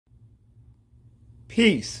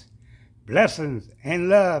Peace, blessings, and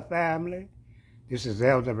love, family. This is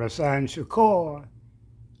Elder Rasan Shakur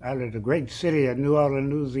out of the great city of New Orleans,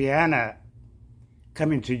 Louisiana,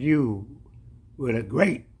 coming to you with a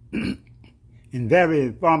great and very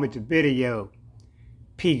informative video.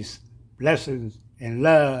 Peace, blessings, and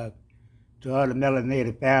love to all the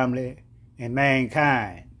melanated family and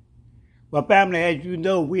mankind. Well, family, as you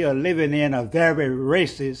know, we are living in a very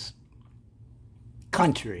racist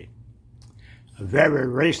country, a very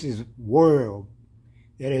racist world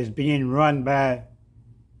that is being run by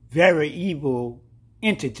very evil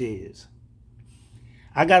entities.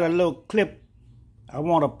 I got a little clip I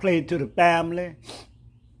want to play to the family.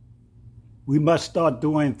 We must start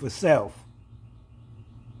doing for self.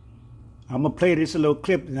 I'm going to play this little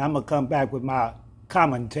clip and I'm going to come back with my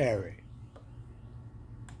commentary.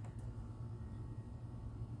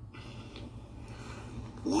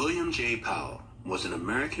 William J Powell was an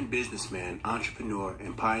American businessman, entrepreneur,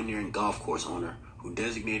 and pioneering golf course owner who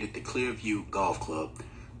designated the Clearview Golf Club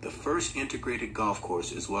the first integrated golf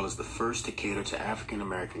course as well as the first to cater to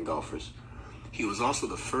African-American golfers. He was also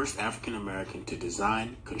the first African-American to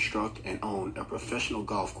design, construct, and own a professional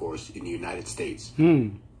golf course in the United States.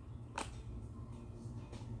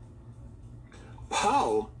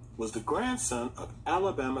 Powell was the grandson of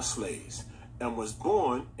Alabama slaves and was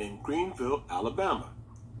born in Greenville, Alabama.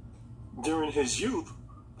 During his youth,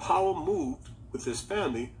 Powell moved with his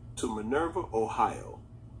family to Minerva, Ohio.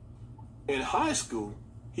 In high school,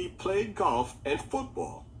 he played golf and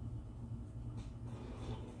football.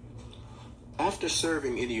 After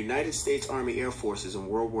serving in the United States Army Air Forces in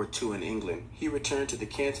World War II in England, he returned to the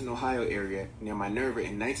Canton, Ohio area near Minerva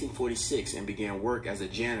in 1946 and began work as a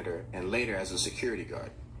janitor and later as a security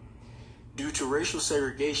guard. Due to racial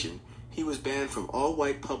segregation, he was banned from all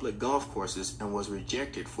white public golf courses and was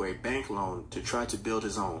rejected for a bank loan to try to build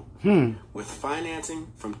his own, with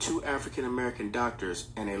financing from 2 African-American doctors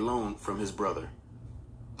and a loan from his brother.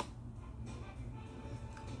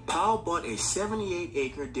 Powell bought a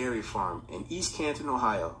 78-acre dairy farm in East Canton,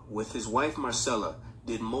 Ohio, with his wife Marcella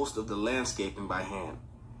did most of the landscaping by hand.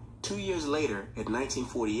 2 years later, in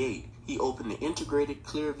 1948, he opened the integrated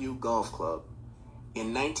Clearview Golf Club.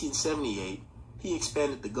 In 1978, he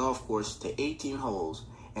expanded the golf course to 18 holes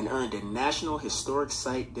and earned a National Historic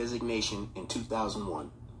Site designation in 2001.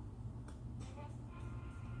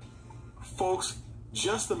 Folks,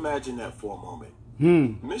 just imagine that for a moment.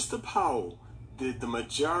 Mr. Powell did the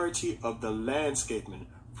majority of the landscaping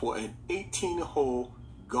for an 18-hole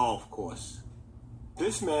golf course.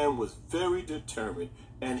 This man was very determined,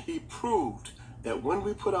 and he proved that when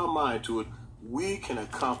we put our mind to it, we can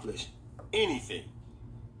accomplish anything.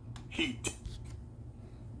 He did.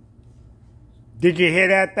 Did you hear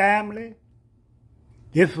that, family?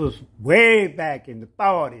 This was way back in the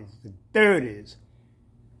 40s, the 30s,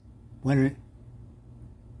 when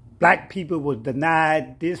black people was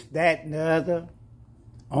denied this, that, and the other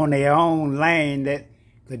on their own land.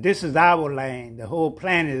 Because this is our land. The whole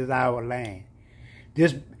planet is our land.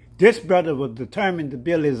 This brother was determined to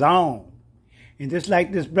build his own. And just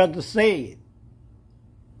like this brother said,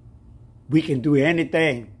 we can do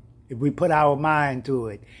anything if we put our mind to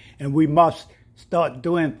it. And we must start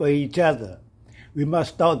doing for each other. We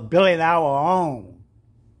must start building our own.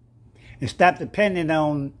 And stop depending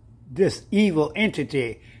on this evil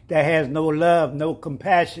entity that has no love, no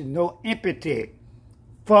compassion, no empathy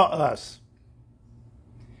for us.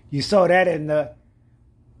 You saw that in the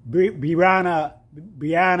Breonna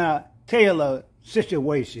Taylor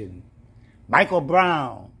situation, Michael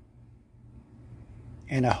Brown,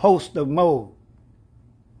 and a host of more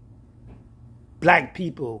black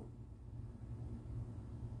people.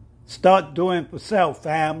 Start doing for self,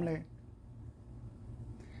 family.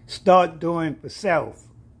 Start doing for self.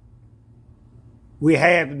 We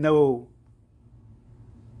have no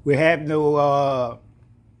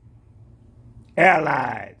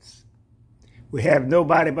allies. We have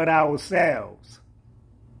nobody but ourselves.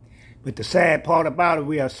 But the sad part about it,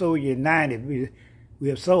 we are so united.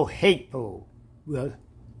 We are so hateful. We are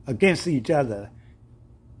against each other.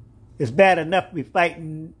 It's bad enough we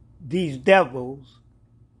fighting these devils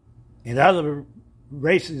and other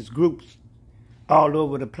racist groups all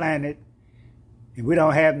over the planet, and we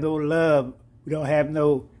don't have no love. We don't have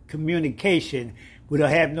no communication. We don't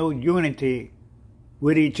have no unity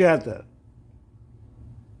with each other.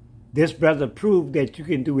 This brother proved that you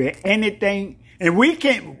can do anything, and we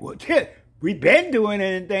can't. We've been doing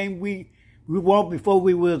anything we want before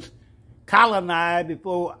we was colonized,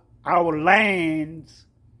 before our lands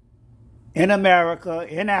in America,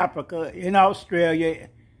 in Africa, in Australia,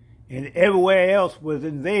 and everywhere else was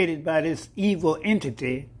invaded by this evil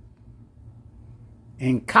entity.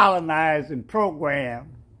 and colonized and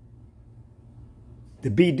programmed to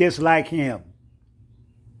be just like him.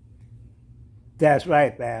 That's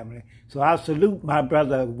right, family. So I salute my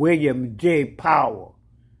brother William J Powell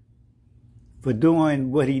for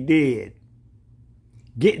doing what he did,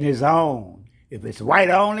 getting his own. If it's white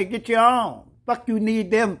only, get your own. Fuck you need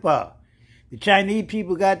them for? The Chinese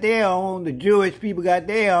people got their own. The Jewish people got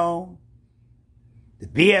their own. The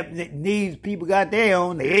Vietnamese people got their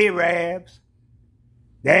own. The Arabs.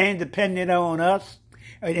 They ain't dependent on us.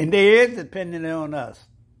 And they is dependent on us.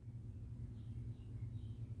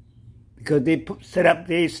 Because they set up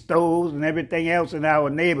their stores and everything else in our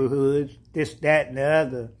neighborhoods. This, that, and the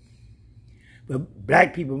other. But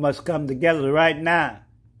black people must come together right now.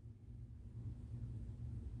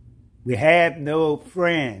 We have no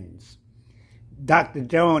friends. Dr.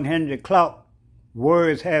 John Henry Clark's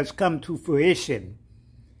words has come to fruition.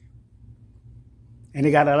 And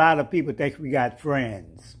they got a lot of people think we got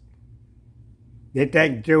friends. They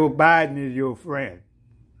think Joe Biden is your friend.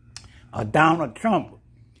 Or Donald Trump.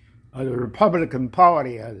 Or the Republican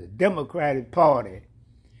Party. Or the Democratic Party.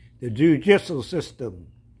 The judicial system.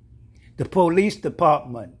 The police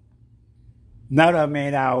department. None of them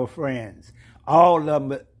ain't our friends. All of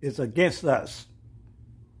them is against us.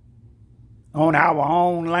 On our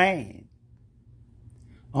own land.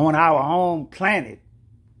 On our own planet.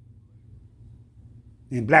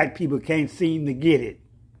 And black people can't seem to get it.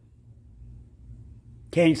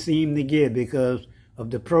 Can't seem to get it because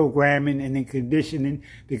of the programming and the conditioning,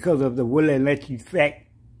 because of the will and let you effect,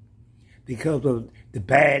 because of the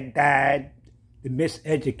bad diet, the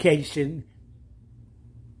miseducation,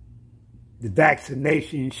 the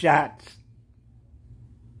vaccination shots,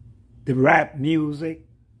 the rap music,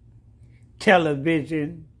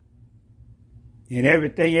 television, and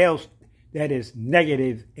everything else that is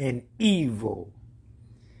negative and evil.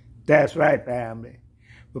 That's right, family.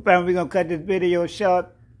 But family, we're going to cut this video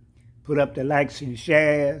short. Put up the likes and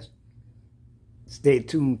shares. Stay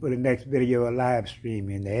tuned for the next video of live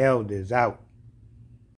streaming. The Elder's out.